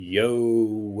Yo,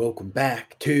 welcome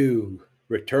back to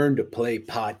Return to Play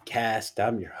podcast.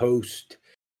 I'm your host,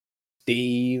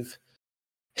 Steve.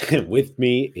 With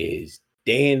me is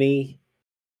Danny.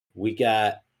 We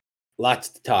got lots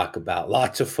to talk about,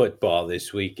 lots of football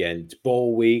this weekend. It's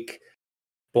bowl week,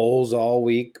 bowls all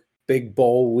week, big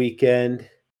bowl weekend,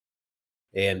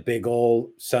 and big old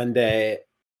Sunday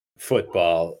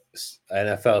football,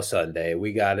 NFL Sunday.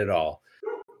 We got it all.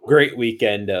 Great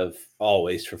weekend of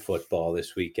always for football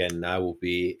this weekend. I will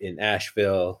be in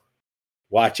Asheville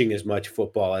watching as much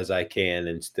football as I can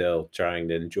and still trying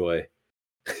to enjoy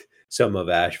some of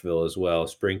Asheville as well,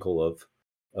 sprinkle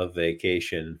of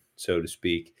vacation, so to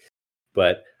speak.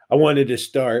 But I wanted to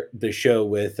start the show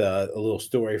with a little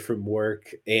story from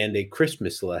work and a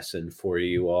Christmas lesson for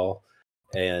you all.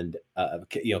 And,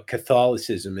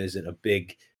 Catholicism isn't a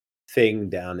big thing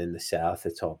down in the South.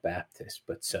 It's all Baptist.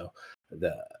 But so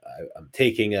I'm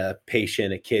taking a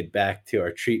kid back to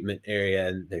our treatment area,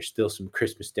 and there's still some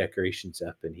Christmas decorations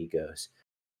up. And he goes,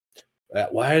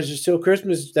 why is there still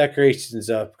Christmas decorations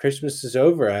up? Christmas is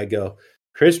over. I go,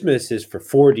 Christmas is for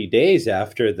 40 days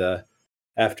after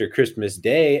Christmas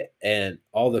Day. And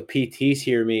all the PTs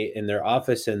hear me in their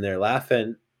office and they're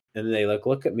laughing and they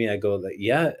look at me. I go,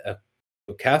 yeah,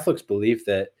 Catholics believe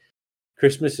that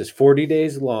Christmas is 40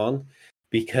 days long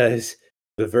because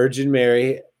the Virgin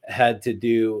Mary had to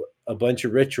do a bunch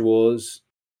of rituals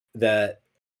that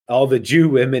all the Jew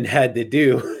women had to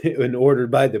do and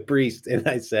ordered by the priest. And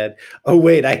I said, oh,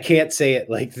 wait, I can't say it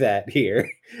like that here.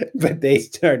 But they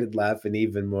started laughing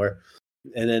even more.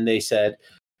 And then they said,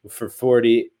 for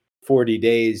 40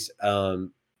 days,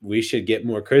 we should get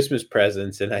more Christmas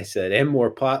presents. And I said, and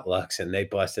more potlucks. And they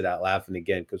busted out laughing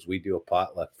again because we do a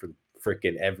potluck for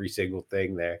freaking every single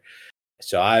thing there.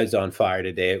 So I was on fire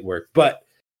today at work. But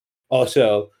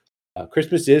also,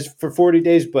 Christmas is for 40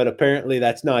 days, but apparently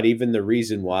that's not even the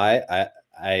reason why.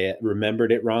 I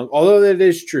remembered it wrong. Although it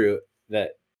is true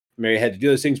that Mary had to do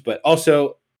those things, but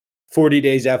also 40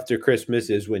 days after Christmas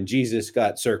is when Jesus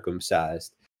got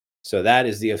circumcised. So that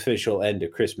is the official end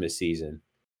of Christmas season.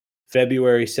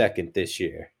 February 2nd this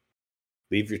year.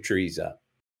 Leave your trees up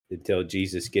until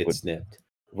Jesus gets snipped.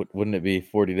 Wouldn't it be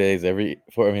 40 days February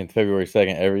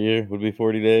 2nd every year would be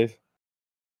 40 days?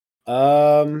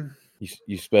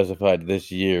 You specified this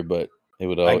year, but it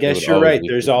would. I guess you're right.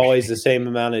 There's always the same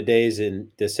amount of days in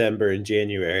December and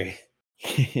January.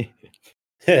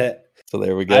 So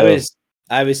there we go.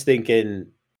 I was thinking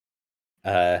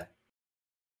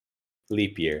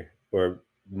leap year or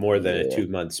more than a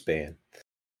 2-month span.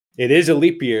 It is a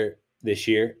leap year this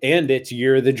year, and it's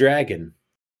Year of the Dragon.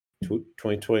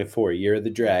 2024, Year of the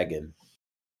Dragon.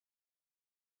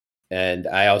 And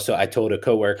I told a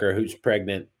coworker who's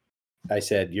pregnant, I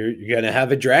said, you're going to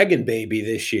have a dragon baby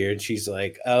this year. And she's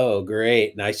like, oh,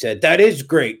 great. And I said, that is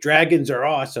great. Dragons are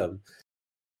awesome.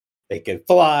 They can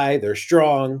fly. They're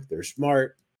strong. They're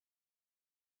smart.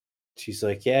 She's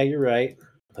like, yeah, you're right.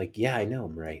 I'm like, yeah, I know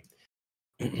I'm right.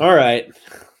 All right.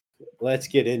 Let's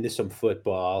get into some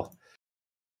football.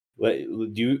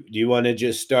 Do you want to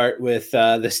just start with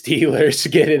the Steelers?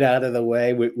 Get it out of the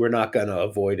way. We're not going to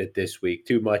avoid it this week.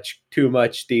 Too much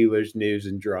Steelers news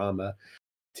and drama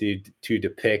to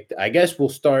depict. I guess we'll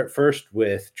start first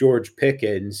with George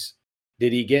Pickens.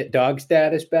 Did he get dog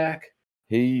status back?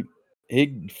 He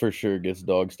for sure gets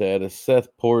dog status.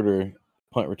 Seth Porter,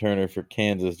 punt returner for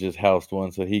Kansas, just housed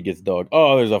one, so he gets dog.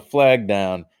 Oh, there's a flag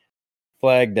down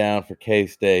for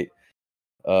K-State.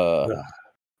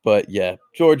 But yeah,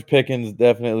 George Pickens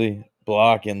definitely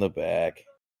block in the back.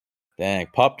 Dang,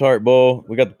 Pop-Tart Bowl.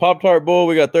 We got the Pop-Tart Bowl.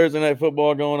 We got Thursday Night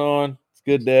Football going on. It's a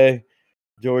good day.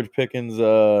 George Pickens, he's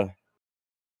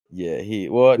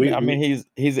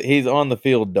on the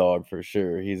field dog for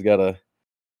sure. He's gotta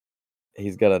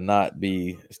not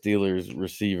be Steelers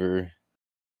receiver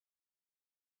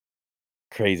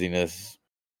craziness.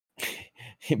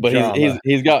 But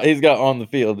he's got on the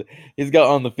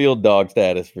field dog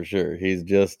status for sure. He's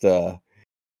just a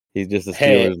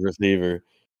Steelers receiver.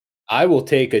 I will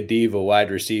take a diva wide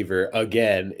receiver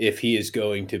again if he is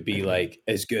going to be like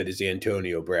as good as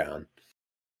Antonio Brown.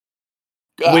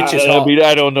 Which is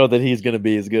I don't know that he's going to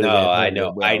be as good. No, as I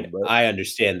know. I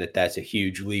understand that that's a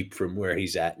huge leap from where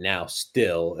he's at now.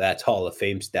 Still, that's Hall of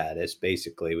Fame status.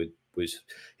 Basically, was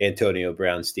Antonio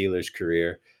Brown's Steelers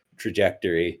career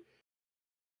trajectory.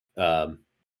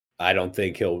 I don't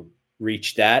think he'll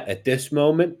reach that at this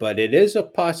moment, but it is a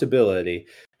possibility,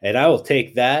 and I will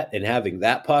take that and having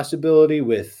that possibility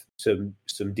with some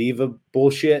diva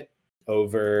bullshit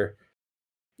over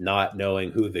not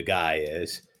knowing who the guy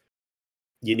is.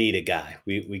 You need a guy.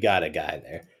 We got a guy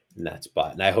there in that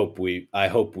spot, and I hope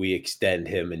we extend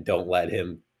him and don't let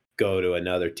him go to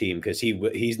another team because he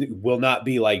will not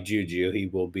be like Juju. He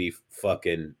will be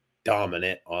fucking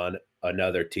dominant on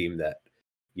another team that,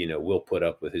 will put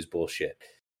up with his bullshit.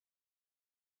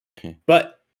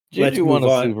 But let's Juju move won a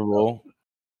on. Super Bowl.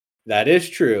 That is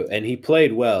true, and he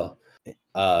played well in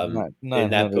that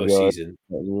 900 postseason.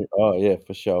 yards. Oh yeah,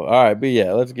 for sure. All right, but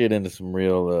yeah, let's get into some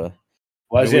real. Well,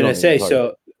 I was gonna say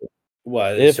so.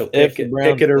 Well, if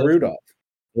Pickett or Rudolph.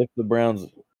 If the Browns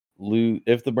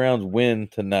win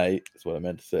tonight, is what I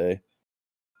meant to say.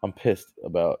 I'm pissed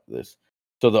about this.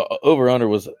 So the over-under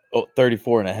was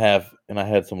 34.5, and I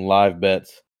had some live bet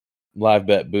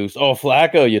boost. Oh,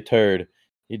 Flacco, you turd.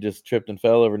 He just tripped and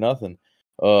fell over nothing.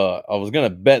 I was going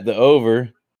to bet the over,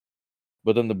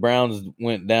 but then the Browns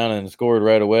went down and scored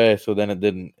right away, so then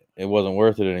it wasn't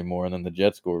worth it anymore, and then the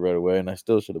Jets scored right away, and I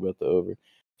still should have bet the over.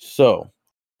 So,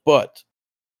 but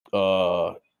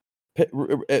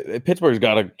Pittsburgh's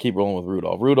got to keep rolling with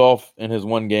Rudolph. Rudolph, in his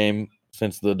one game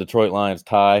since the Detroit Lions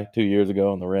tie 2 years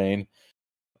ago in the rain,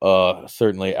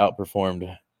 certainly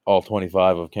outperformed all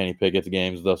 25 of Kenny Pickett's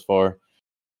games thus far.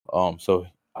 So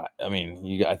I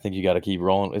mean, I think you got to keep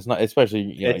rolling. It's not, especially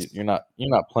you're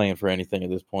not playing for anything at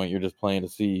this point. You're just playing to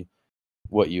see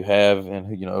what you have and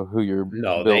who you're.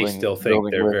 No, building, they still think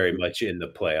they're very much in the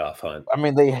playoff hunt. I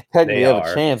mean, they technically have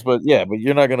a chance, but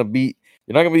you're not going to beat.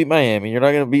 You're not going to beat Miami. You're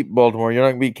not going to beat Baltimore. You're not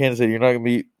going to beat Kansas City. You're not going to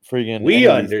beat freaking. We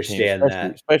understand teams,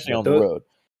 that, especially on the road.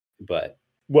 But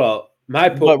my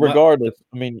point. But regardless,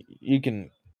 I mean, you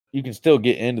can still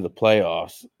get into the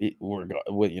playoffs.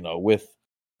 With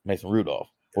Mason Rudolph.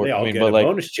 They all get a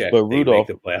bonus check. But Rudolph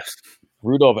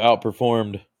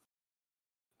outperformed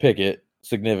Pickett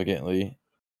significantly,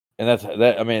 and that's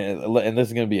that. I mean, and this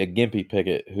is going to be a gimpy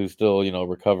Pickett who's still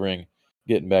recovering,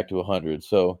 getting back to 100.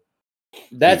 So.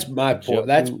 That's my point.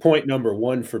 That's point number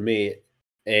one for me.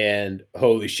 And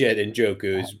holy shit,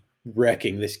 Njoku is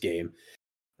wrecking this game.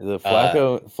 The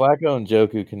Flacco and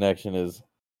Njoku connection is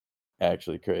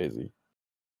actually crazy.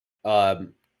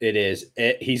 It is.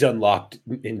 He's unlocked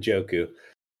Njoku.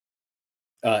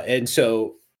 And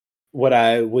so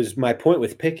my point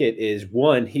with Pickett is,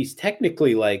 one, he's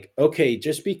technically like, okay,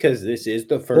 just because this is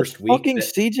the first week. Fucking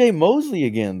CJ Mosley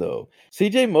again, though.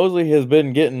 CJ Mosley has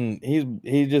been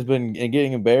he's just been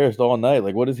getting embarrassed all night.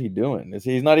 Like, what is he doing?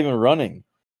 He's not even running.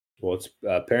 Well, it's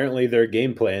apparently their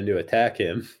game plan to attack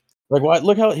him. Like, why?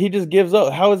 Look how he just gives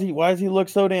up. Why does he look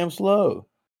so damn slow?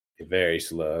 Very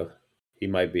slow. He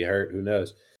might be hurt. Who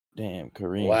knows? Damn,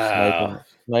 Kareem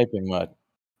sniping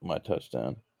my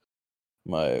touchdown.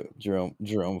 My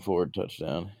Jerome Ford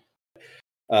touchdown.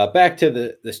 Back to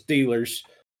the Steelers.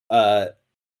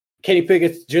 Kenny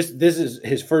Pickett, this is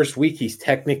his first week. He's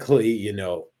technically,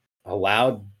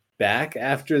 allowed back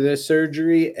after this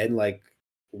surgery, and like,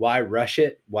 why rush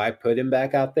it? Why put him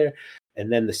back out there?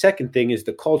 And then the second thing is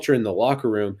the culture in the locker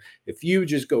room. If you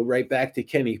just go right back to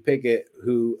Kenny Pickett,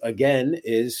 who again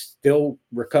is still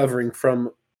recovering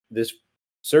from this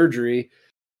surgery,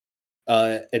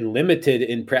 and limited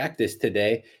in practice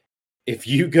today, if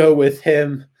you go with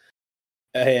him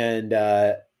and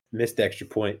missed extra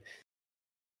point,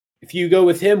 if you go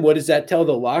with him, what does that tell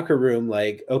the locker room?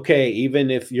 Like, okay,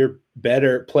 even if you're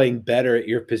playing better at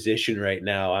your position right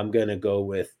now, I'm going to go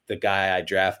with the guy I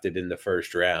drafted in the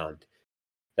first round.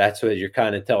 That's what you're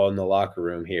kind of telling the locker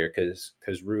room here, because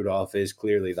Rudolph is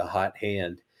clearly the hot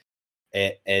hand.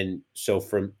 And so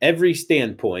from every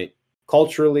standpoint,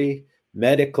 culturally,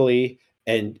 medically,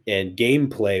 and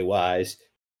gameplay wise,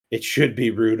 it should be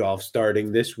Rudolph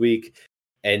starting this week.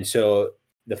 And so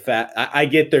the fact I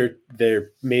get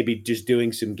they're maybe just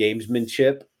doing some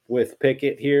gamesmanship with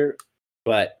Pickett here,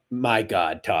 but my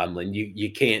God, Tomlin,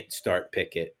 you can't start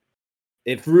Pickett.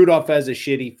 If Rudolph has a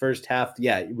shitty first half,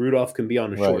 yeah, Rudolph can be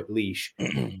on a short leash,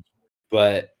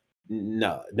 but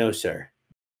no, sir.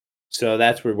 So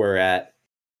that's where we're at.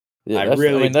 Yeah,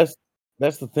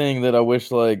 that's the thing that I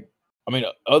wish, other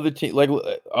other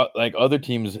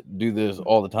teams do this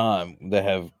all the time that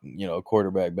have,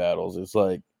 quarterback battles. It's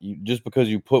like, just because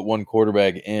you put one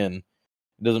quarterback in,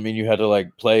 it doesn't mean you have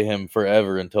to play him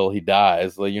forever until he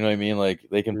dies. Like, you know what I mean? Like,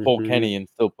 they can pull Kenny and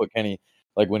still put Kenny,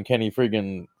 like when Kenny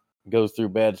freaking goes through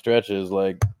bad stretches,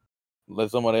 like, let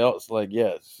somebody else, let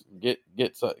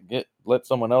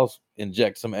someone else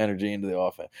inject some energy into the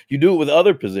offense. You do it with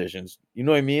other positions. You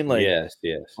know what I mean? Like, yes.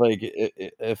 Like,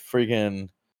 if freaking,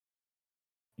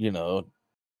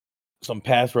 some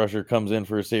pass rusher comes in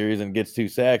for a series and gets 2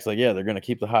 sacks, they're going to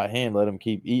keep the hot hand, let him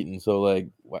keep eating. So, the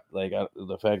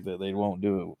fact that they won't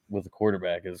do it with a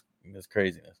quarterback is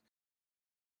craziness.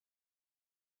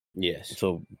 Yes.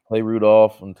 So, play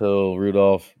Rudolph until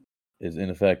Rudolph is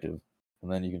ineffective,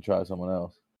 and then you can try someone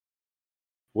else.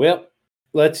 Well,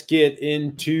 let's get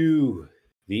into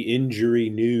the injury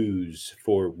news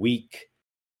for week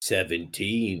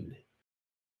 17.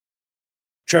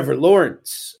 Trevor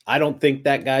Lawrence. I don't think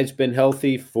that guy's been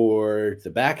healthy for the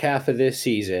back half of this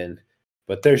season,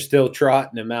 but they're still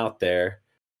trotting him out there.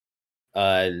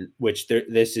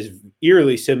 This is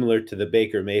eerily similar to the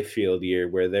Baker Mayfield year,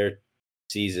 where their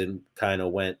season kind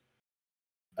of went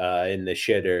in the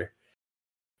shitter.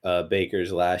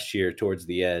 Baker's last year towards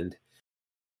the end,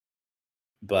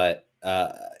 but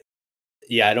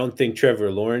I don't think Trevor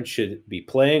Lawrence should be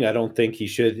playing. I don't think he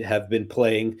should have been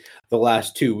playing the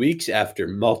last 2 weeks after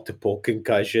multiple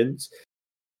concussions.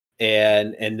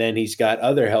 And then he's got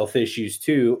other health issues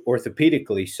too,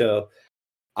 orthopedically. So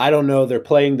I don't know. They're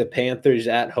playing the Panthers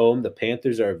at home. The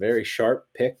Panthers are a very sharp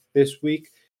pick this week,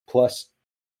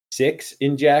 +6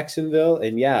 in Jacksonville.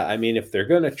 And yeah, I mean, if they're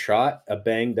going to trot a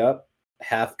banged up,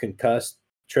 half concussed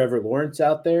Trevor Lawrence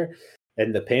out there,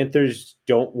 and the Panthers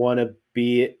don't want to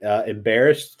be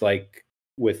embarrassed, like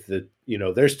with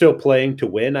they're still playing to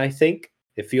win. I think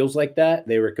it feels like that.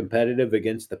 They were competitive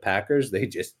against the Packers. They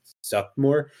just sucked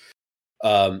more.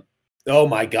 Oh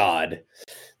my God,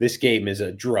 this game is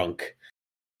a drunk.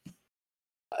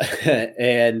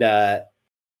 And the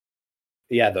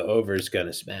over is going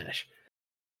to smash.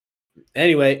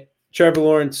 Anyway, Trevor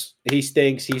Lawrence, he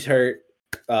stinks. He's hurt.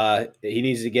 He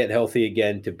needs to get healthy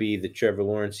again to be the Trevor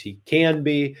Lawrence he can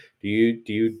be. Do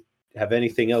you have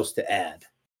anything else to add?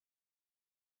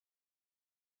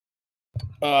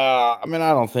 I mean,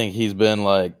 I don't think he's been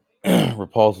like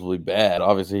repulsively bad.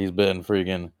 Obviously, he's been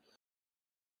freaking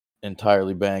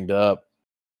entirely banged up.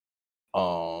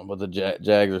 But the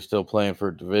Jags are still playing for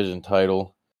a division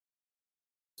title.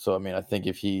 So I mean, I think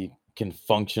if he can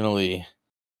functionally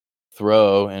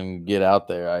throw and get out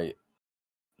there,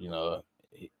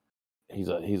 he's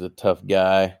a tough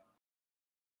guy.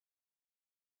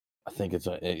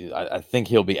 I think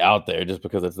he'll be out there just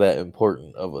because it's that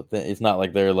important of a thing. It's not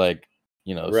like they're like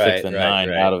 6 and 9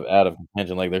 out of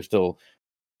contention. Like they're still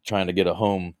trying to get a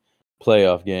home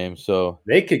playoff game. So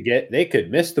they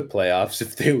could miss the playoffs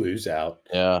if they lose out.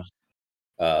 Yeah.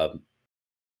 I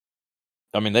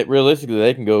mean, realistically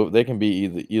they can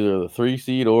be either the 3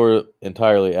 seed or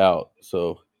entirely out.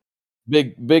 So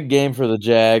big game for the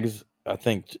Jags. I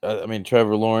think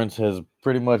Trevor Lawrence has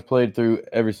pretty much played through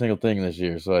every single thing this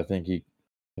year, so I think he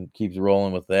keeps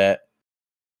rolling with that.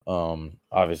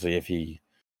 Obviously, if he,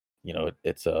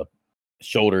 it's a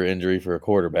shoulder injury for a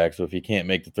quarterback, so if he can't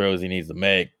make the throws he needs to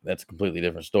make, that's a completely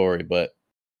different story. But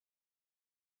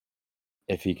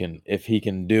if he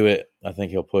can do it, I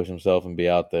think he'll push himself and be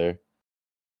out there.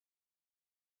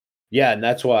 Yeah, and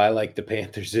that's why I like the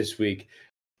Panthers this week.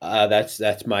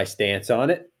 That's my stance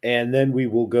on it. And then we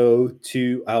will go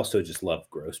to, I also just love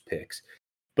gross picks,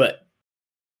 but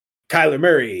Kyler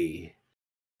Murray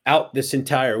out this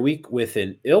entire week with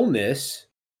an illness,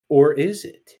 or is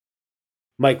it?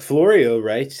 Mike Florio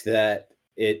writes that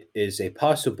it is a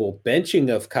possible benching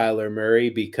of Kyler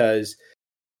Murray because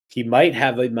he might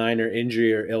have a minor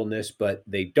injury or illness, but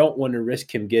they don't want to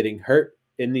risk him getting hurt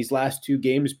in these last 2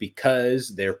 games because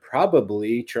they're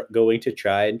probably going to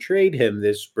try and trade him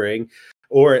this spring,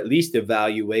 or at least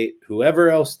evaluate whoever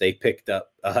else they picked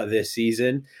up this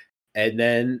season, and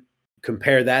then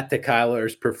compare that to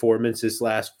Kyler's performance this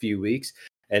last few weeks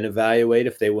and evaluate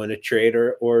if they want to trade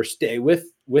or stay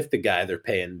with the guy they're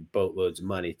paying boatloads of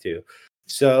money to.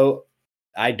 So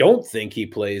I don't think he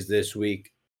plays this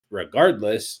week,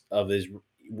 regardless of his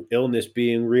illness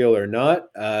being real or not.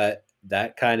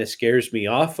 That kind of scares me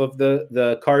off of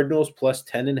the Cardinals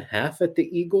 +10.5 at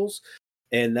the Eagles.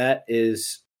 And that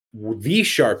is the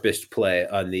sharpest play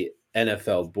on the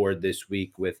NFL board this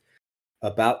week, with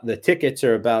the tickets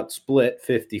are about split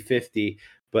 50-50,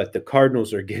 but the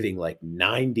Cardinals are getting like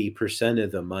 90%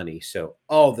 of the money. So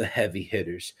all the heavy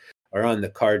hitters are on the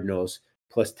Cardinals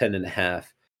 +10.5.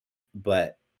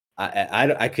 But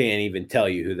I can't even tell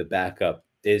you who the backup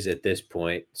is at this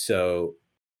point. So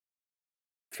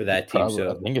for that team,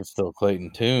 I think it's still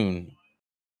Clayton Tune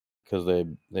because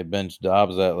they benched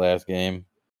Dobbs that last game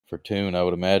for Tune. I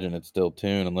would imagine it's still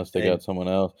Tune unless they got someone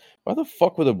else. Why the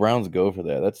fuck would the Browns go for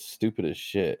that? That's stupid as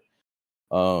shit.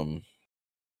 They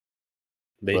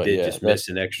did just miss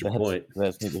an extra point.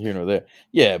 That's neither here nor there.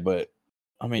 Yeah, but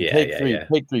I mean,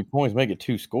 take 3 points, make it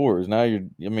 2 scores. Now you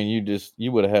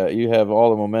have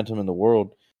all the momentum in the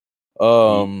world.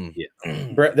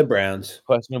 The Browns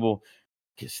questionable.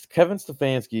 Kevin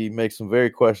Stefanski makes some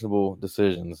very questionable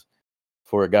decisions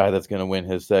for a guy that's going to win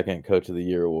his second Coach of the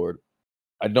Year award.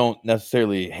 I don't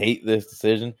necessarily hate this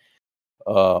decision.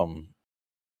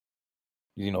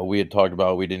 we had talked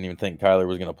about we didn't even think Kyler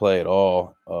was going to play at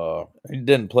all. He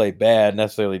didn't play bad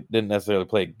necessarily, didn't necessarily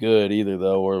play good either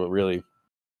though, or really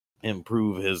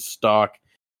improve his stock.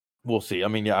 We'll see. I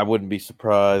mean, yeah, I wouldn't be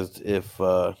surprised if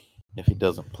he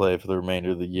doesn't play for the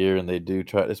remainder of the year, and they do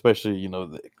try, especially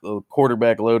the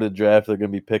quarterback loaded draft. They're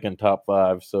going to be picking top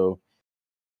 5, so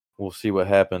we'll see what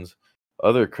happens.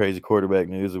 Other crazy quarterback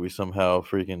news that we somehow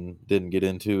freaking didn't get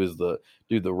into is the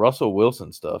Russell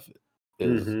Wilson stuff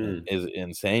is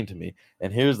insane to me.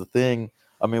 And here's the thing.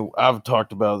 I mean, I've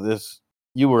talked about this.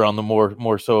 You were on the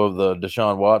more so of the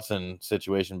Deshaun Watson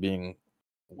situation being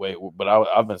but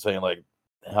I've been saying like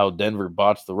how Denver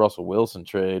botched the Russell Wilson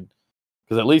trade,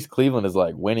 because at least Cleveland is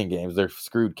like winning games. They're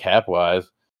screwed cap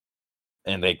wise,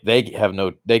 and they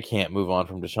can't move on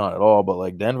from Deshaun at all. But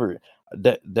like Denver,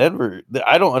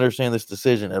 I don't understand this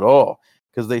decision at all,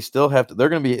 because they still have to. They're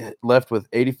going to be left with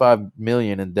 $85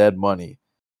 million in dead money.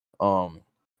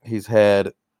 He's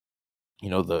had,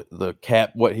 the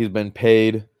cap, what he's been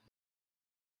paid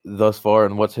thus far,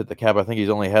 and what's hit the cap. I think he's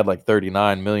only had like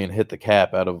 $39 million hit the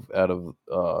cap out of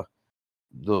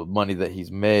the money that he's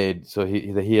made. So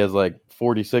he has like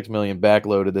 $46 million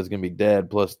backloaded that's going to be dead,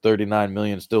 plus $39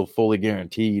 million still fully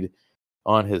guaranteed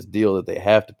on his deal that they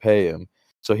have to pay him.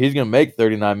 So he's going to make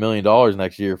 $39 million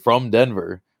next year from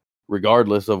Denver,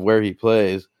 regardless of where he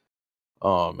plays.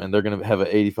 And they're going to have an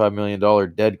 $85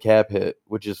 million dead cap hit,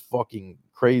 which is fucking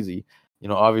crazy.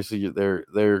 Obviously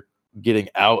they're getting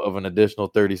out of an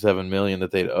additional $37 million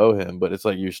that they'd owe him, but it's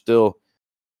like you're still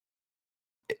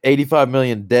 $85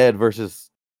 million dead versus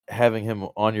having him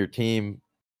on your team.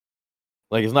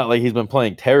 Like, it's not like he's been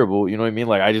playing terrible. You know what I mean?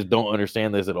 Like, I just don't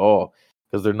understand this at all,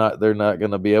 because they're not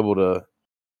going to be able to.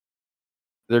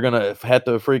 They're going to have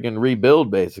to freaking rebuild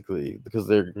basically, because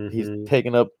he's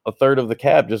taking up a third of the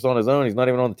cap just on his own. He's not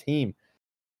even on the team.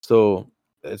 So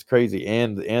it's crazy.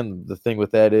 And the thing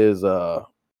with that is, I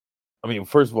mean,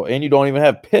 first of all, and you don't even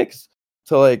have picks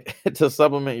to to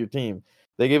supplement your team.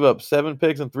 They gave up 7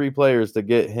 picks and 3 players to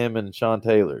get him and Sean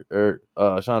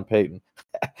Payton.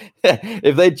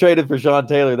 If they traded for Sean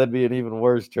Taylor, that'd be an even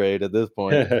worse trade at this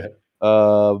point.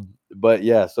 But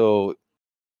yeah, so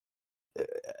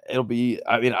it'll be.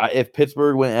 I mean, if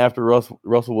Pittsburgh went after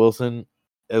Russell Wilson,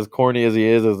 as corny as he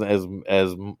is,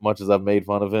 as much as I've made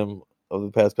fun of him over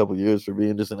the past couple of years for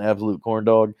being just an absolute corn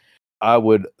dog, I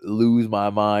would lose my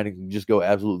mind and just go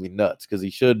absolutely nuts, because he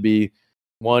should be.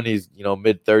 One, he's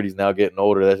mid-30s now, getting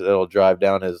older. That'll drive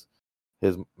down his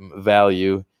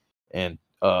value, and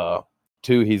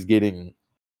 2, he's getting,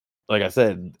 like I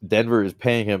said, Denver is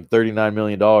paying him $39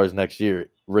 million next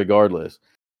year, regardless.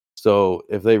 So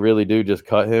if they really do just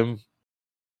cut him,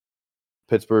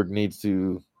 Pittsburgh needs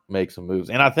to make some moves,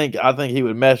 and I think he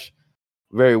would mesh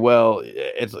very well.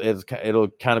 It'll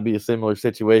kind of be a similar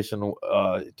situation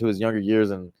to his younger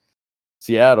years in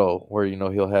Seattle, where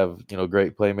he'll have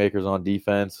great playmakers on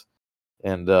defense,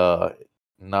 and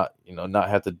not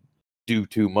have to do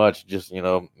too much, just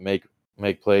make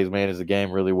plays, manage the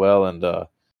game really well. And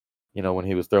when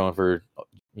he was throwing for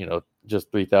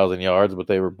just 3,000 yards, but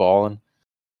they were balling.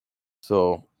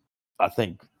 So I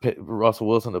think Russell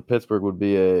Wilson to Pittsburgh would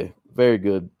be a very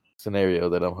good scenario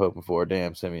that I'm hoping for.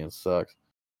 Damn, Simeon sucks.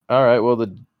 All right, well,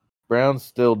 the Browns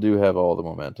still do have all the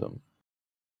momentum.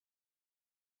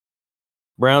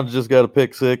 Browns just got a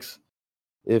pick 6.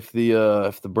 If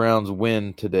the Browns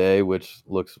win today, which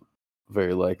looks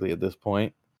very likely at this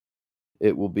point,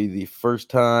 it will be the first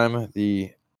time in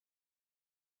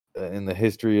the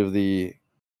history of the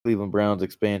Cleveland Browns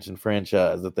expansion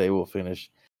franchise that they will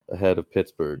finish ahead of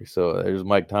Pittsburgh. So there's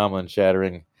Mike Tomlin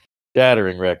shattering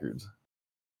records,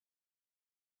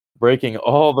 breaking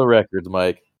all the records.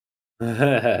 Mike,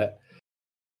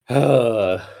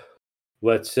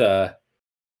 let's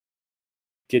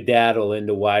skedaddle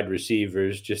into wide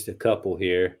receivers, just a couple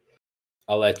here.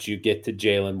 I'll let you get to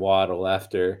Jalen Waddle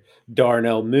after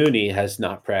Darnell Mooney has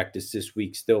not practiced this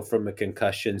week, still from a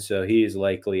concussion, so he is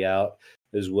likely out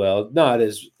as well. Not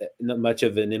much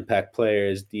of an impact player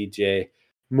as DJ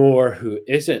Moore, who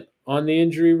isn't on the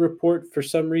injury report for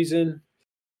some reason.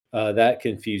 That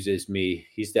confuses me.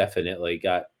 He's definitely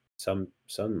got some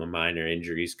minor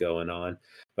injuries going on.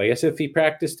 But I guess if he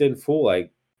practiced in full,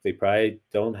 they probably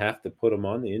don't have to put him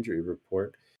on the injury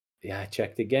report. Yeah, I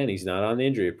checked again. He's not on the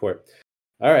injury report.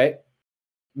 All right.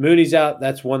 Mooney's out.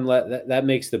 That's one. That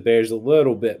makes the Bears a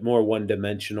little bit more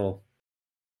one-dimensional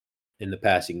in the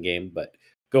passing game. But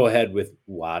go ahead with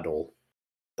Waddle.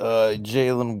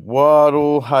 Jalen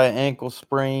Waddle, high ankle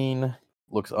sprain,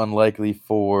 looks unlikely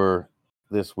for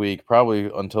this week,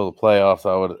 probably until the playoffs.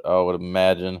 I would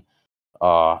imagine,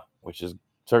 which is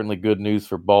certainly good news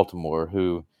for Baltimore,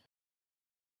 who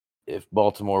if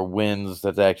Baltimore wins,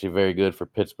 that's actually very good for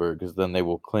Pittsburgh because then they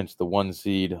will clinch the 1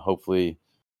 seed. Hopefully,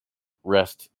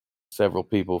 rest several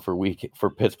people for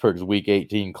Pittsburgh's Week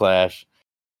 18 clash.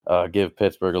 Give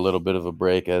Pittsburgh a little bit of a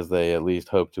break as they at least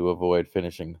hope to avoid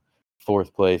finishing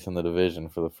 4th place in the division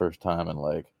for the first time in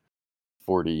like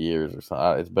 40 years or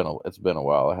something. It's been a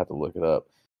while. I have to look it up.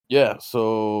 Yeah,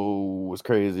 so as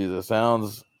crazy as it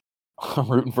sounds,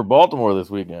 I'm rooting for Baltimore this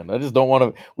weekend. I just don't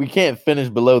want to. We can't finish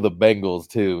below the Bengals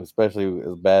too, especially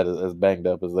as banged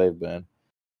up as they've been.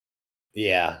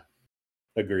 Yeah,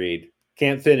 agreed.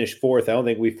 Can't finish 4th. I don't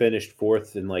think we finished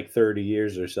 4th in like 30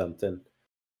 years or something.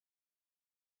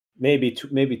 Maybe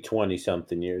 20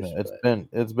 something years. Yeah,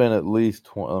 it's been at least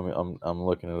 20. I'm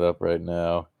looking it up right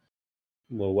now.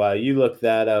 Well, while you look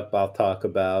that up, I'll talk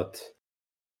about.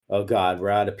 Oh God, we're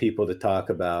out of people to talk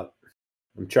about.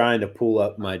 I'm trying to pull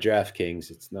up my DraftKings.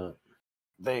 It's not.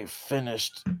 They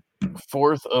finished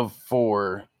 4th of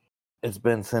 4. It's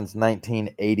been since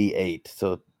 1988,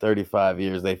 so 35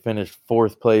 years. They finished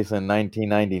 4th place in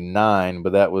 1999,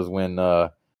 but that was when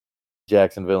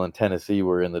Jacksonville and Tennessee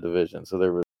were in the division. So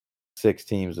there were 6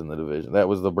 teams in the division. That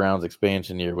was the Browns'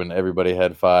 expansion year when everybody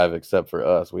had 5 except for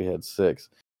us. We had 6.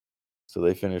 So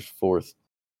they finished 4th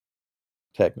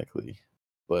technically,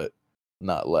 but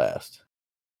not last.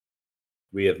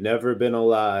 We have never been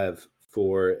alive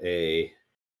for a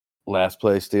last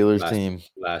place Steelers team.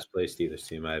 Last place Steelers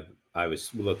team. I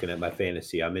was looking at my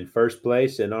fantasy. I'm in 1st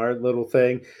place in our little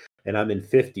thing, and I'm in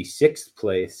 56th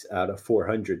place out of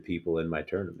 400 people in my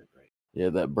tournament. Right? Yeah,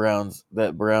 that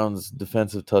Browns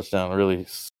defensive touchdown really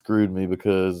screwed me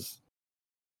because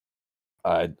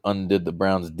I undid the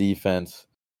Browns defense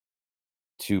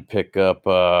to pick up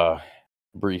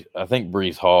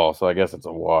Breece Hall. So I guess it's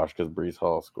a wash because Breece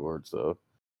Hall scored. So,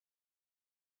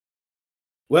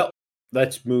 well,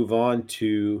 let's move on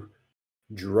to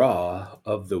draw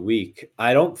of the week.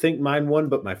 I don't think mine won,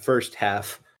 but the first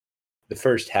half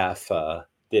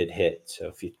did hit.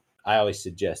 So I always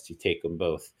suggest you take them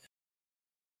both,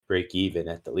 break even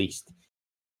at the least.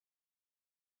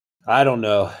 I don't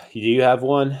know. Do you have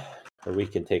one, or we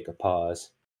can take a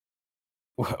pause?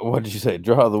 What did you say?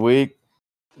 Draw of the week?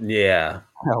 Yeah,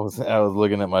 I was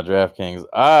looking at my DraftKings.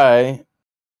 I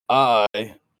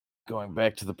going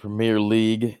back to the Premier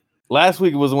League. Last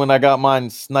week was when I got mine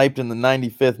sniped in the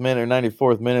 95th minute or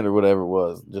 94th minute or whatever it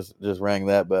was. Just rang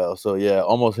that bell. So, yeah,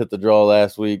 almost hit the draw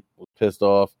last week. Was pissed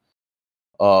off.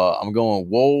 I'm going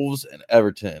Wolves and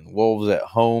Everton. Wolves at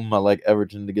home. I like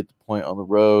Everton to get the point on the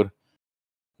road.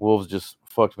 Wolves just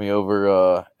fucked me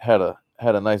over. Had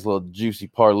a nice little juicy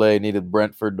parlay. Needed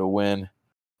Brentford to win.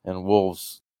 And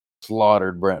Wolves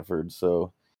slaughtered Brentford.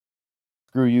 So,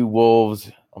 screw you,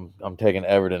 Wolves. I'm taking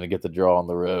Everton to get the draw on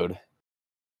the road.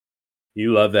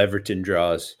 You love Everton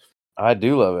draws. I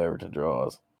do love Everton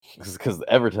draws because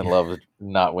Everton loves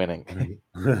not winning.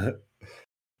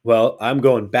 Well, I'm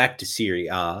going back to Serie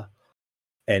A,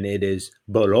 and it is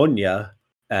Bologna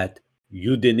at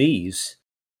Udinese,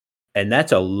 and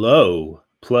that's a low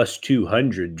plus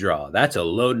 200 draw. That's a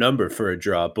low number for a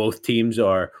draw. Both teams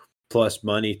are plus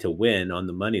money to win on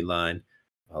the money line.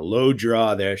 A low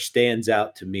draw there stands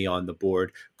out to me on the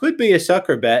board. Could be a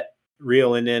sucker bet,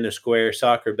 reeling in a square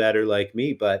soccer better like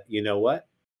me, but you know what?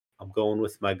 I'm going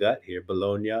with my gut here,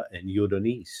 Bologna and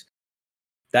Udinese.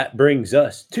 That brings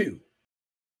us to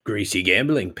greasy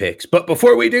gambling picks. But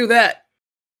before we do that,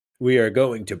 we are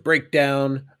going to break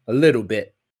down a little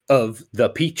bit of the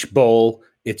Peach Bowl.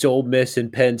 It's Ole Miss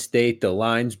and Penn State. The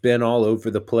line's been all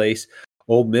over the place.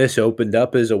 Ole Miss opened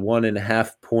up as a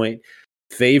 1.5 point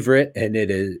favorite, and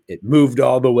it moved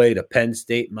all the way to Penn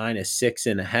State minus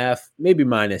 6.5, maybe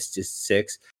minus just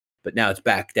 6, but now it's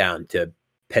back down to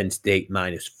Penn State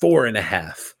minus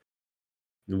 4.5.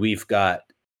 We've got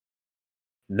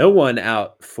no one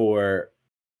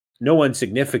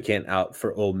significant out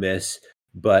for Ole Miss,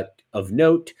 but of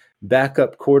note,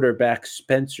 backup quarterback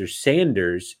Spencer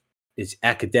Sanders is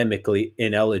academically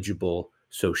ineligible.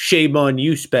 So shame on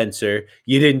you, Spencer.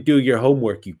 You didn't do your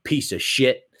homework, you piece of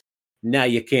shit. Now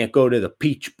you can't go to the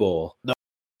Peach Bowl.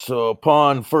 So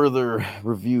upon further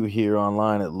review here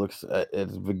online,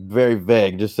 it's very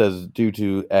vague. Just says due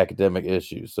to academic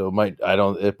issues. So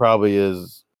it probably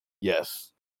is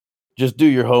yes. Just do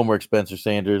your homework, Spencer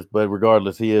Sanders. But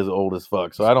regardless, he is old as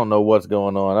fuck. So I don't know what's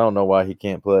going on. I don't know why he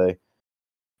can't play.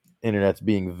 Internet's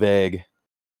being vague.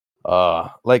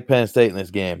 Like Penn State in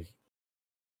this game.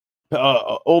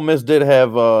 Ole Miss did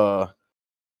have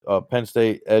Penn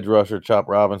State edge rusher Chop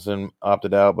Robinson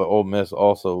opted out, but Ole Miss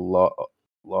also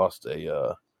lost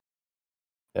a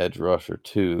edge rusher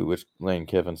too, which Lane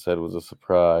Kiffin said was a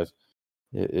surprise.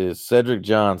 It is Cedric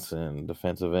Johnson,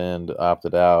 defensive end,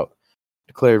 opted out,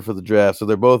 declared for the draft. So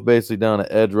they're both basically down an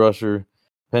edge rusher.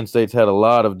 Penn State's had a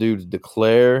lot of dudes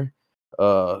declare,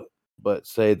 but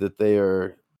say that they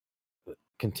are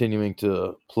continuing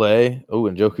to play. Oh,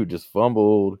 and Joku just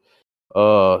fumbled,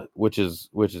 which is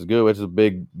good, which is a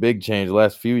big change. The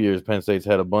last few years, Penn State's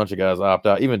had a bunch of guys opt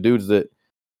out, even dudes that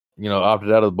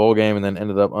opted out of the bowl game and then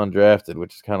ended up undrafted,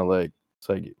 which is kind of like it's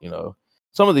like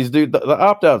some of these dudes. The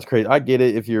opt out's crazy. I get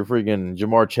it if you're freaking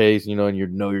Jamar Chase, and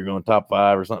you're going top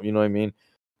 5 or something. You know what I mean?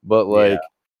 But like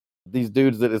these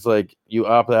dudes that it's like you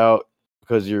opt out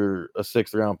because you're a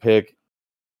 6th round pick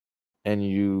and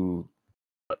you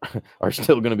are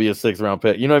still going to be a 6th round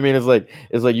pick. You know what I mean? It's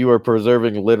like you are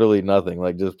preserving literally nothing.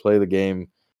 Like just play the game.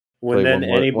 When then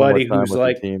anybody who's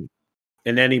like, team.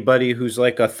 And anybody who's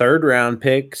like a 3rd round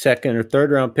pick, 2nd or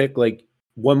 3rd round pick, like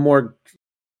one more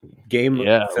game,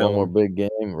 film. One more big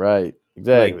game, right?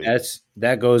 Exactly. Like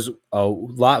that goes a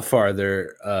lot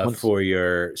farther for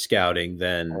your scouting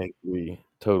than. I agree.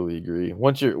 Totally agree.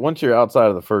 Once you're outside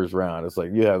of the 1st round, it's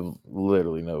like you have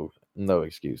literally no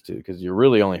excuse to, because you're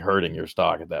really only hurting your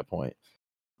stock at that point.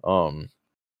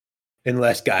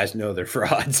 Unless guys know they're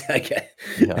frauds, I guess.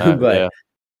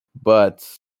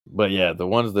 But yeah, the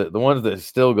ones that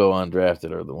still go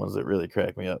undrafted are the ones that really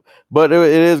crack me up. But it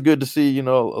is good to see, a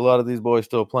lot of these boys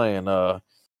still playing.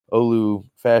 Olu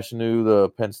Fashanu, the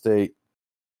Penn State,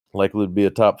 likely to be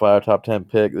a top 5, top 10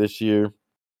 pick this year.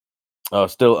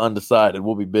 Still undecided.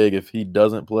 Will be big if he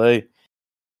doesn't play.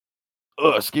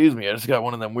 Oh, excuse me, I just got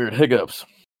one of them weird hiccups.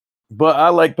 But I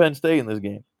like Penn State in this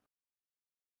game.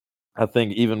 I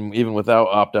think even without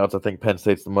opt-outs, I think Penn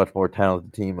State's the much more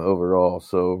talented team overall.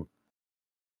 So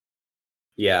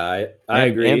yeah, I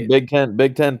agree. And Big Ten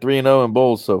 3-0 in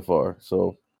bowls so far.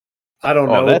 So I don't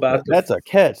know about that's a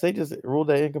catch. They just ruled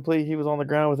that incomplete. He was on the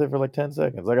ground with it for like 10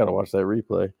 seconds. I got to watch that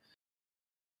replay.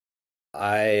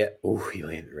 He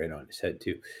landed right on his head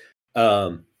too.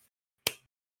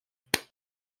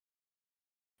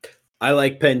 I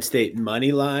like Penn State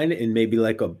money line and maybe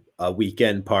like a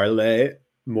weekend parlay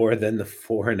more than the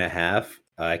 4.5.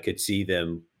 I could see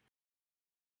them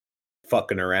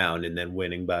fucking around and then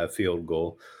winning by a field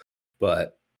goal.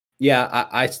 But yeah,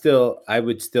 I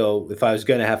would still, if I was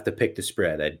going to have to pick the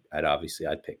spread,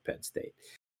 I'd pick Penn State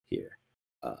here.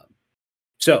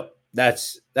 So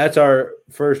that's our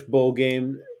first bowl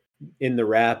game in the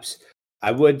wraps.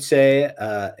 I would say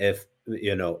if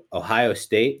Ohio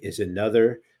State is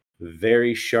another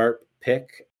very sharp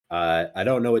pick. I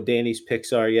don't know what Danny's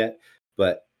picks are yet,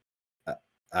 but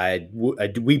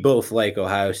we both like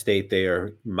Ohio State. They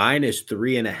are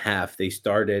 -3.5. They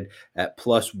started at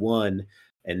 +1,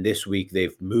 and this week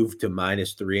they've moved to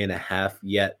 -3.5.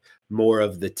 Yet more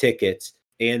of the tickets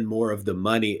and more of the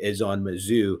money is on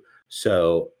Mizzou.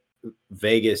 So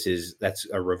that's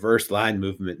a reverse line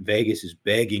movement. Vegas is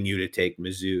begging you to take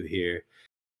Mizzou here.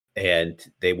 And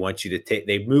they want you to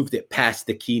they moved it past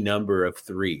the key number of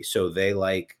 3. So they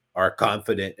are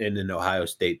confident in an Ohio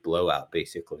State blowout,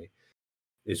 basically,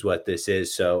 is what this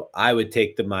is. So I would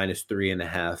take the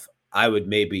 -3.5. I would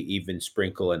maybe even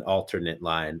sprinkle an alternate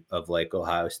line of like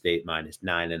Ohio State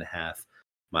 -9.5,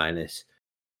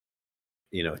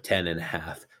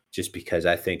 -10.5, just because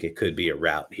I think it could be a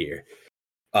rout here.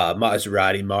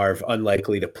 Maserati Marv,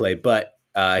 unlikely to play, but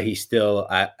he's still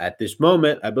at this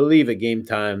moment, I believe, a game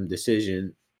time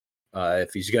decision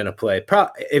if he's going to play.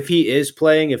 If he is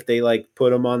playing, if they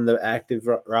put him on the active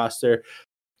roster,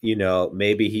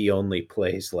 maybe he only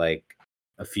plays like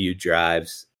a few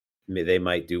drives. I mean, they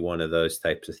might do one of those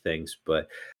types of things, but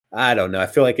I don't know. I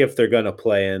feel like if they're going to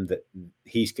play him, that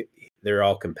they're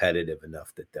all competitive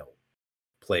enough that they'll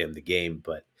play him the game,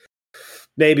 but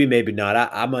maybe not.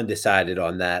 I'm undecided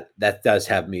on that. That does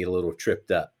have me a little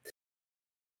tripped up.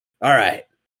 All right.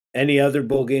 Any other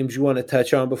bowl games you want to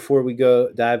touch on before we go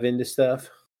dive into stuff?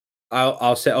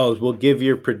 I'll say, we'll give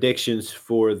your predictions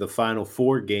for the final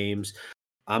 4 games.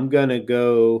 I'm gonna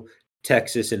go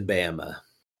Texas and Bama.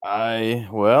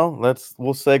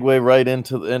 We'll segue right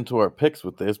into our picks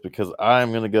with this, because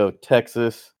I'm gonna go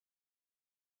Texas,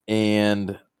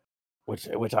 and which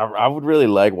I would really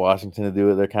like Washington to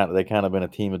do it. They kind of been a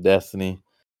team of destiny.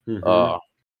 Mm-hmm.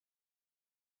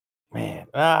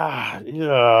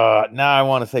 Now I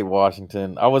want to say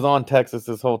Washington. I was on Texas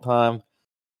this whole time.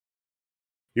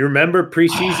 You remember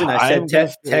preseason? I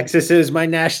said Texas is my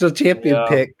national champion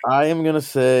pick. I am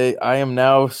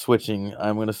now switching.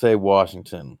 I'm going to say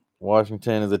Washington.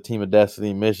 Washington is a team of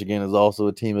destiny. Michigan is also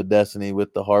a team of destiny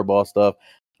with the Harbaugh stuff.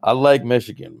 I like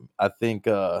Michigan. I think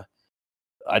I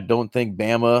don't think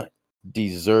Bama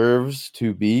deserves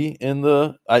to be in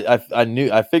the.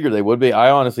 I figured they would be.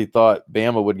 I honestly thought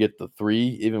Bama would get the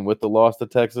 3, even with the loss to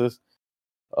Texas.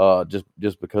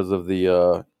 Just because of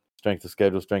the strength of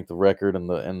schedule, strength of record, and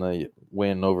the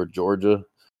win over Georgia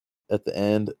at the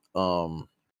end.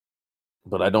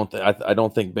 But I don't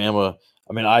think Bama.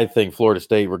 I mean, I think Florida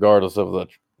State, regardless of the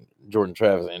Jordan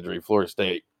Travis injury, Florida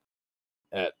State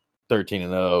at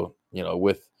 13-0,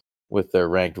 with their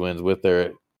ranked wins, with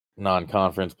their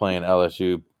non-conference playing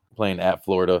LSU, playing at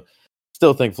Florida,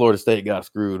 still think Florida State got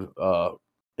screwed,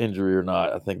 injury or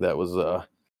not. I think that was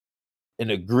an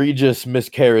egregious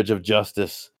miscarriage of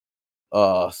justice.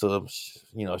 So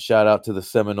shout out to the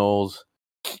Seminoles.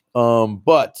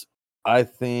 But I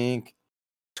think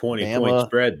 20-point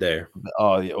spread there.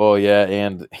 Oh yeah,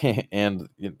 and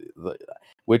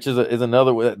which is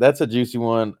another, that's a juicy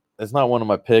one. It's not one of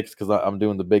my picks because I'm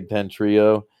doing the Big Ten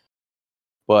trio,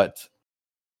 but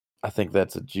I think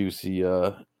that's a juicy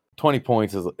 20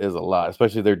 points is a lot,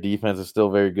 especially their defense is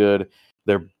still very good.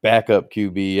 Their backup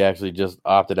QB actually just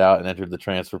opted out and entered the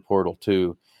transfer portal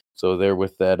too. So they're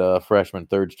with that freshman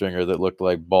third stringer that looked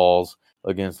like balls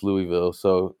against Louisville.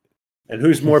 So, and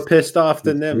who's more pissed off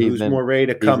than them? Who's more ready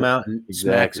to come out and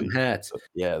smack some hats?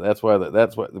 Yeah, that's why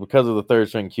because of the third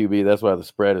string QB, that's why the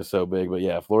spread is so big. But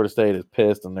yeah, Florida State is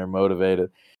pissed and they're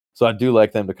motivated. So I do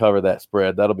like them to cover that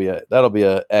spread. That'll be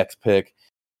a X pick.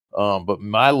 But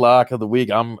my lock of the week,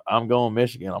 I'm going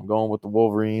Michigan. I'm going with the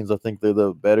Wolverines. I think they're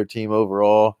the better team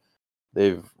overall.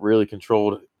 They've really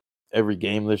controlled every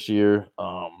game this year.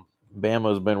 Bama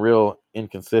has been real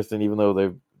inconsistent, even though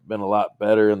they've been a lot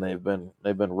better and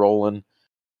they've been rolling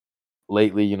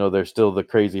lately. They're still the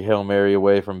crazy Hail Mary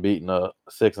away from beating a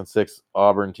 6-6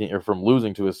 Auburn team, or from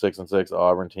losing to a 6-6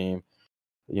 Auburn team.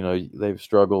 They've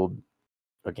struggled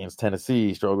against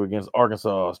Tennessee, struggled against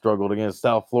Arkansas, struggled against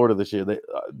South Florida this year.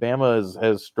 Bama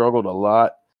has struggled a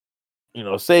lot.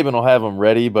 Saban will have them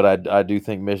ready, but I do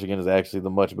think Michigan is actually the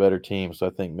much better team. So I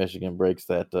think Michigan breaks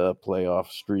that playoff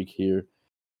streak here.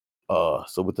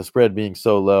 So with the spread being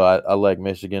so low, I like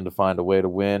Michigan to find a way to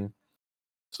win.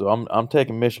 So I'm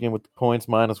taking Michigan with the points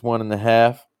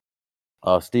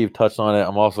 -1.5. Steve touched on it.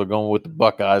 I'm also going with the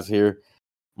Buckeyes here,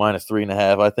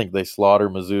 -3.5. I think they slaughter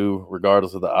Mizzou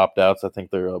regardless of the opt-outs. I think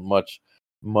they're a much,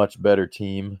 much better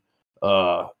team.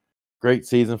 Great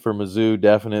season for Mizzou,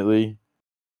 definitely,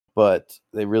 but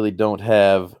they really don't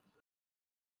have.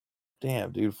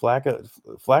 Damn, dude,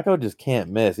 Flacco just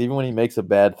can't miss. Even when he makes a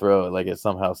bad throw, like it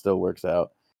somehow still works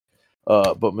out.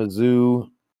 But Mizzou,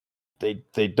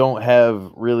 they don't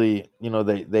have really.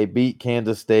 They beat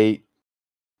Kansas State,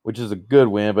 which is a good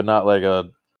win, but not like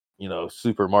a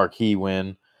super marquee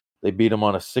win. They beat them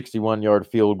on a 61-yard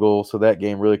field goal, so that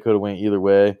game really could have went either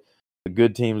way. The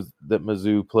good teams that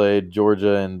Mizzou played,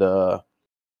 Georgia and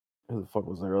who the fuck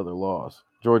was their other loss?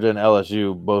 Georgia and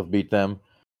LSU both beat them.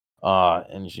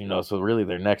 And so really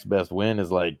their next best win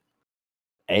is like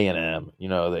A&M.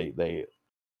 They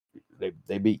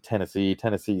beat Tennessee.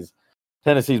 Tennessee's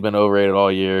been overrated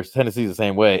all year. Tennessee's the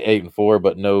same way, 8-4,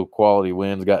 but no quality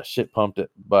wins. Got shit pumped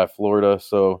by Florida.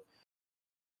 So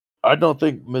I don't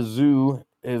think Mizzou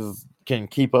can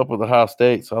keep up with Ohio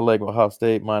State. So I like Ohio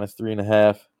State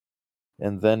 -3.5.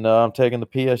 And then I'm taking the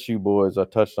PSU boys. I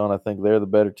touched on. I think they're the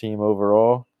better team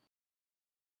overall.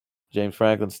 James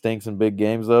Franklin stinks in big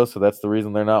games, though, so that's the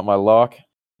reason they're not my lock.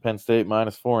 Penn State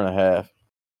 -4.5.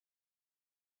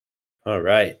 All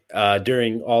right.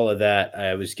 During all of that,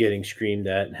 I was getting screamed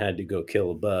at and had to go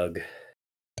kill a bug.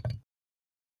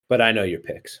 But I know your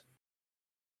picks.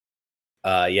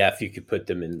 Yeah, if you could put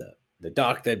them in the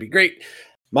doc, that'd be great.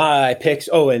 My picks.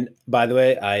 Oh, and by the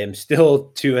way, I am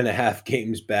still 2.5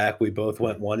 games back. We both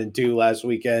went 1-2 last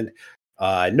weekend.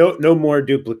 No more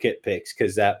duplicate picks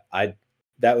because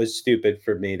that was stupid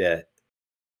for me to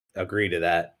agree to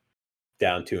that.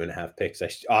 Down 2.5 picks. I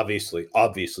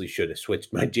obviously should have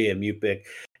switched my JMU pick,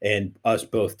 and us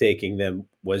both taking them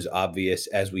was obvious.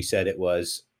 As we said, it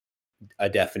was a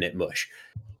definite mush.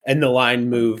 And the line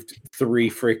moved 3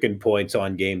 freaking points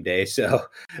on game day. So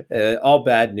all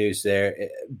bad news there.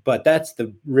 But that's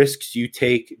the risks you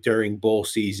take during bowl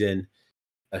season,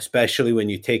 especially when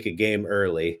you take a game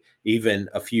early, even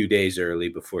a few days early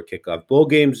before kickoff. Bowl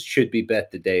games should be bet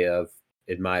the day of,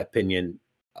 in my opinion,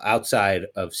 outside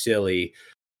of silly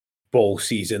bowl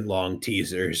season long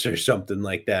teasers or something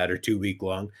like that, or 2-week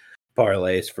long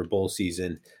parlays for bowl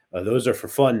season. Those are for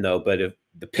fun though. But if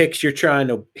the picks you're trying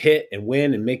to hit and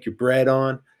win and make your bread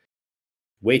on,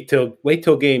 wait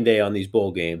till game day on these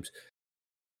bowl games.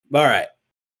 All right.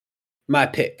 My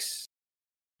picks: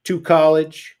 2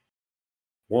 college,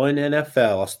 One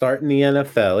NFL. I'll start in the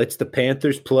NFL. It's the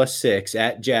Panthers +6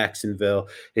 at Jacksonville.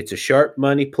 It's a sharp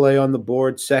money play on the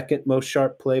board, second most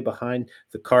sharp play behind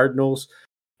the Cardinals.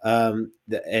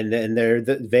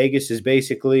 Vegas is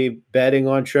basically betting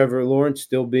on Trevor Lawrence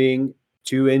still being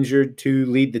too injured to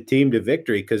lead the team to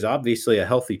victory, because obviously a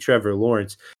healthy Trevor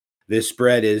Lawrence, this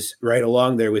spread is right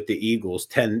along there with the Eagles,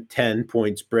 10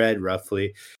 point spread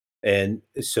roughly. And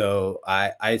so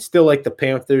I still like the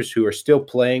Panthers, who are still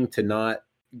playing to not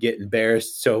get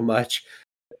embarrassed so much,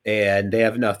 and they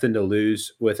have nothing to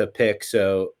lose with a pick.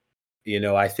 So,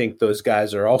 I think those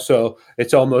guys are also,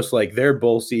 it's almost like their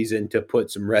bowl season to put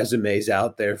some resumes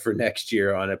out there for next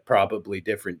year on a probably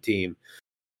different team.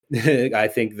 I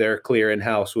think they're clearing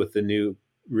house with the new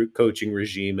coaching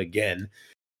regime again.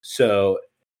 So,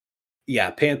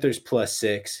 yeah, Panthers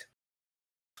 +6.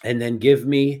 And then give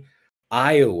me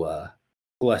Iowa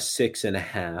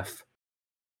 +6.5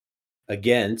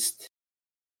 against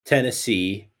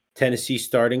Tennessee. Tennessee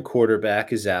starting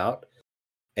quarterback is out,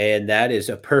 and that is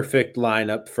a perfect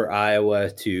lineup for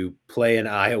Iowa to play an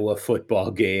Iowa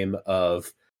football game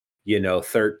of,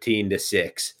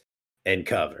 13-6 and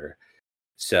cover.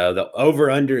 So the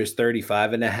over-under is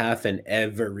 35.5, and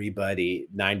everybody,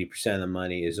 90% of the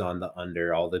money is on the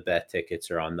under. All the bet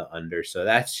tickets are on the under. So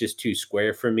that's just too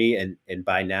square for me. And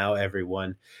by now,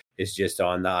 everyone is just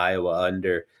on the Iowa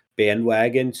under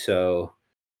bandwagon. So,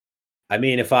 I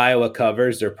mean, if Iowa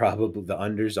covers, they're probably, the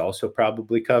under's also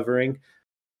probably covering.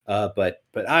 But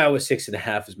Iowa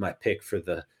 6.5 is my pick for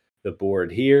the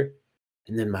board here.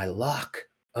 And then my lock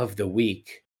of the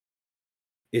week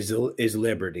is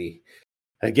Liberty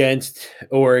against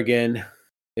Oregon.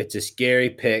 It's a scary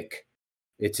pick.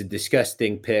 It's a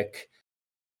disgusting pick.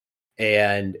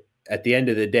 And at the end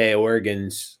of the day,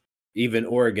 Oregon's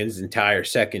entire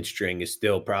second string is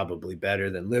still probably better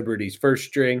than Liberty's first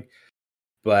string.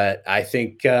 But I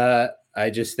think I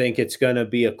just think it's going to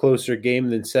be a closer game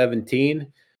than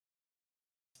 17.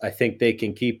 I think they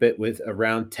can keep it with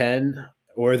around 10,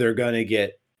 or they're going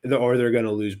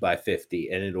to lose by 50,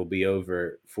 and it'll be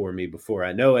over for me before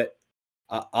I know it.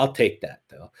 I'll take that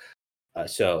though.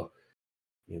 So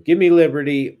give me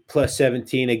Liberty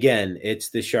 +17. Again, it's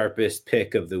the sharpest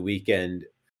pick of the weekend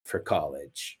for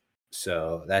college.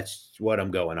 So that's what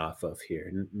I'm going off of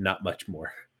here. Not much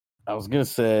more. I was gonna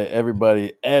say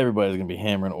everybody's gonna be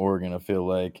hammering Oregon. I feel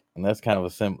like, and that's kind of a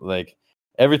simple, like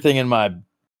everything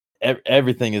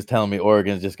is telling me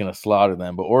Oregon's just gonna slaughter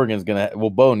them. But Oregon's gonna,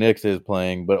 Bo Nix is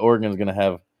playing, but Oregon's gonna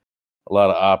have a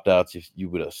lot of opt-outs, you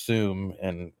would assume,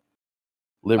 and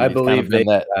Liberty's kind of been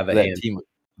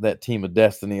that team of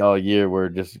destiny all year, where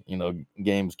just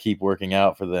games keep working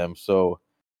out for them. So,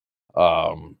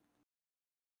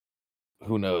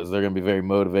 who knows? They're gonna be very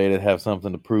motivated, have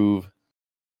something to prove.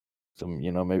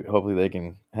 Maybe hopefully they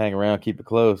can hang around, keep it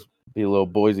close, be a little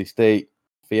Boise State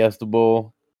Fiesta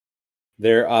Bowl.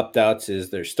 Their opt-outs is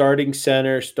their starting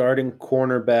center, starting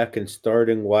cornerback, and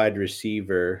starting wide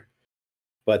receiver.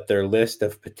 But their list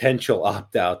of potential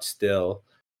opt-outs still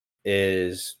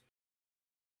is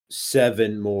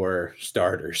 7 more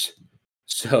starters.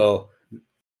 So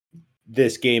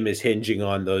this game is hinging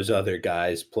on those other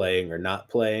guys playing or not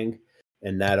playing.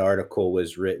 And that article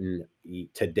was written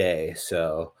today.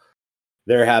 So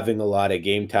they're having a lot of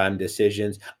game time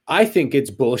decisions. I think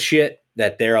it's bullshit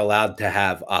that they're allowed to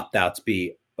have opt-outs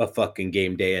be a fucking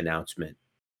game day announcement.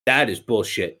 That is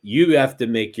bullshit. You have to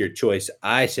make your choice,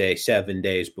 I say, 7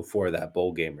 days before that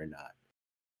bowl game or not.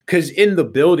 Because in the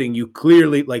building, you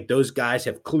clearly, like, those guys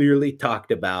have clearly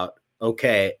talked about,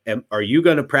 okay, are you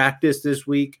going to practice this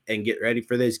week and get ready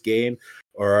for this game?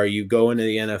 Or are you going to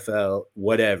the NFL?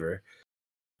 Whatever.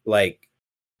 Like,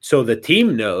 so the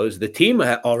team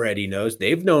already knows.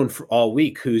 They've known for all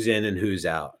week who's in and who's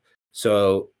out.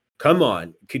 So come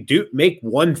on, make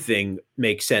one thing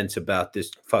make sense about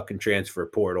this fucking transfer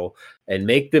portal, and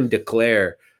make them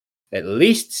declare at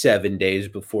least 7 days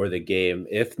before the game,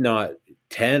 if not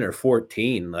 10 or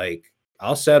 14. Like,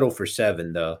 I'll settle for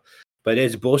 7 though. But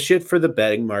it's bullshit for the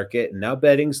betting market, and now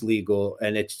betting's legal,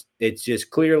 and it's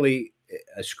just clearly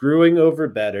a screwing over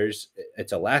bettors.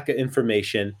 It's a lack of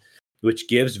information, which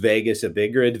gives Vegas a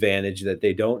bigger advantage that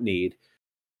they don't need.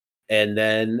 And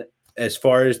then as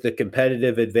far as the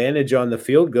competitive advantage on the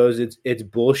field goes, it's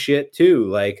bullshit too.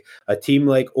 Like, a team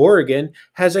like Oregon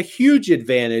has a huge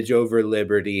advantage over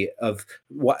Liberty.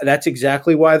 That's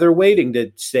exactly why they're waiting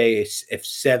to say if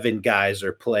 7 guys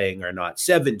are playing or not,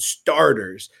 7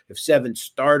 starters, if 7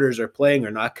 starters are playing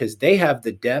or not, because they have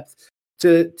the depth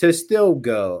to still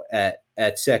go at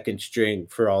at second string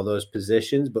for all those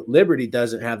positions, but Liberty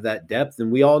doesn't have that depth,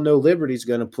 and we all know Liberty's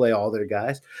going to play all their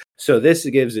guys. So this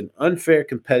gives an unfair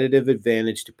competitive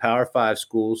advantage to Power 5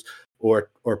 schools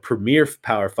or premier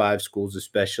Power 5 schools,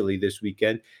 especially this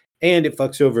weekend, and it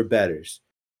fucks over bettors.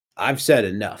 I've said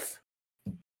enough.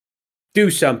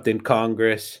 Do something,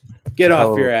 Congress. Get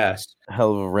off your ass.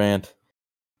 Hell of a rant.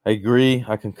 I agree.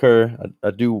 I concur.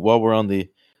 I do. While we're on the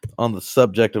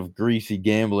subject of greasy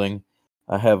gambling,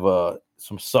 I have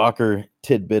some soccer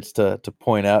tidbits to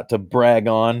point out, to brag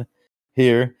on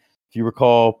here. If you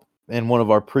recall, in one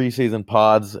of our preseason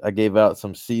pods, I gave out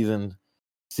some season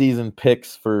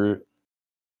picks for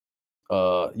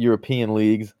European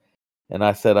leagues, and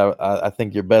I said I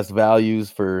think your best values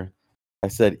for, I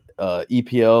said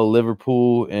EPL,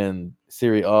 Liverpool, and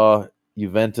Serie A,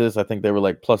 Juventus. I think they were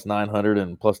like plus 900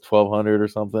 and plus 1200 or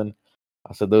something.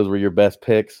 I said those were your best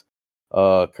picks.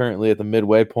 Currently at the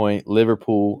midway point,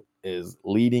 Liverpool is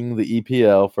leading the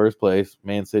EPL, first place.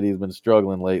 Man City has been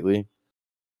struggling lately.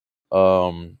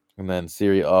 And then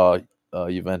Serie A,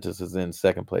 Juventus is in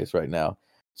second place right now.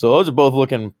 So those are both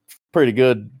looking pretty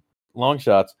good long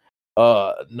shots.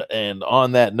 And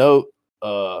on that note,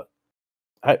 how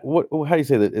do you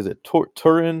say that? Is it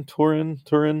Turin?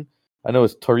 I know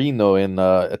it's Torino in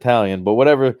Italian, but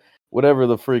whatever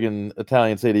the friggin'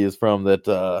 Italian city is from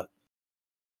that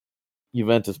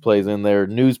Juventus plays in, their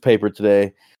newspaper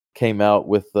today came out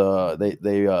with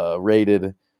they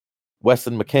rated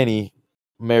Weston McKennie,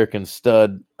 American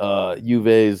stud,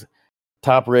 Juve's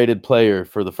top-rated player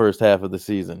for the first half of the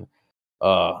season.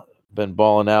 Been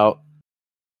balling out,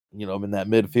 in that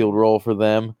midfield role for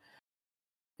them.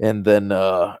 And then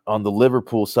on the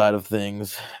Liverpool side of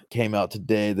things, came out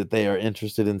today that they are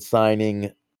interested in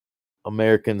signing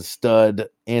American stud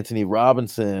Anthony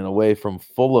Robinson away from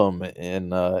Fulham in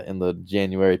the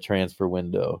January transfer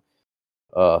window.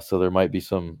 So there might be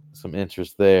some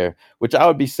interest there, which I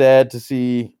would be sad to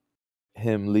see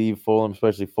him leave Fulham,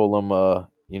 especially Fulham.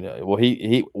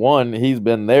 He's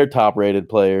been their top-rated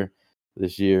player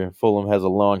this year. Fulham has a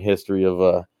long history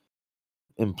of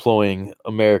employing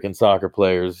American soccer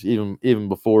players, even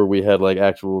before we had like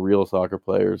actual real soccer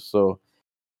players. So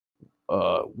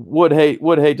would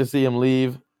hate to see him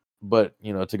leave, but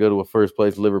to go to a first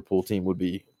place Liverpool team would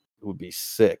be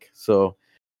sick. So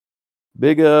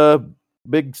big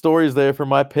stories there for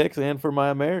my picks and for my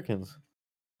Americans.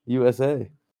 USA.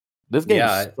 This game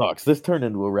sucks. This turned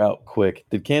into a rout quick.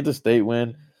 Did Kansas State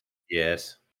win?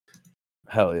 Yes.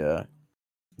 Hell yeah.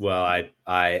 Well,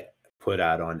 I put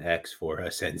out on X for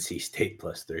us NC State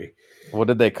 +3. What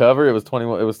did they cover? It was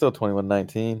 21. It was still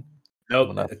 21-19.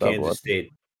 Nope.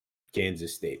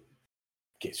 Kansas State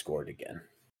scored again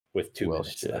with 2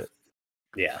 minutes left.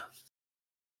 Yeah.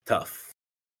 Tough.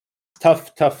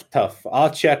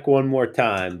 I'll check one more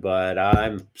time, but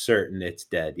I'm certain it's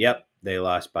dead. Yep. They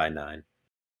lost by 9.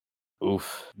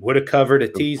 Oof. Would have covered a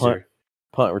teaser.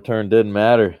 Punt return didn't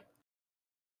matter.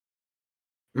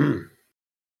 Damn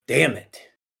it.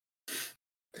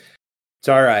 It's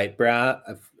all right, Brown.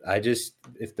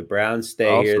 If the Browns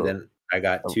stay here, then I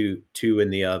got two in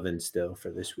the oven still for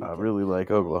this week. I really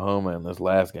like Oklahoma in this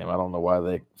last game. I don't know why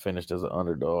they finished as an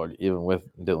underdog, even with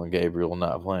Dylan Gabriel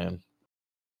not playing.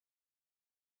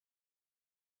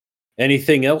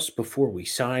 Anything else before we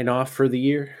sign off for the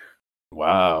year?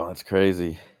 Wow, that's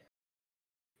crazy.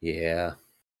 Yeah.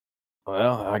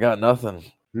 Well, I got nothing.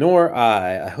 Nor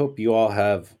I. I hope you all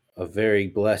have a very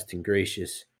blessed and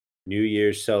gracious New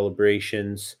Year's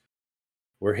celebrations.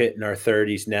 We're hitting our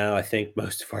 30s now. I think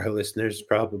most of our listeners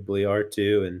probably are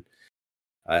too. And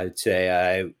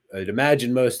I'd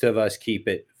imagine most of us keep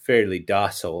it fairly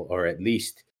docile, or at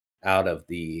least out of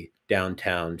the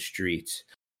downtown streets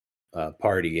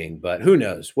partying. But who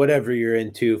knows? Whatever you're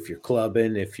into, if you're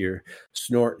clubbing, if you're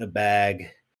snorting a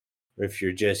bag, or if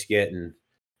you're just getting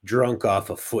drunk off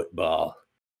a football,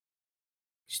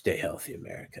 stay healthy,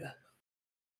 America.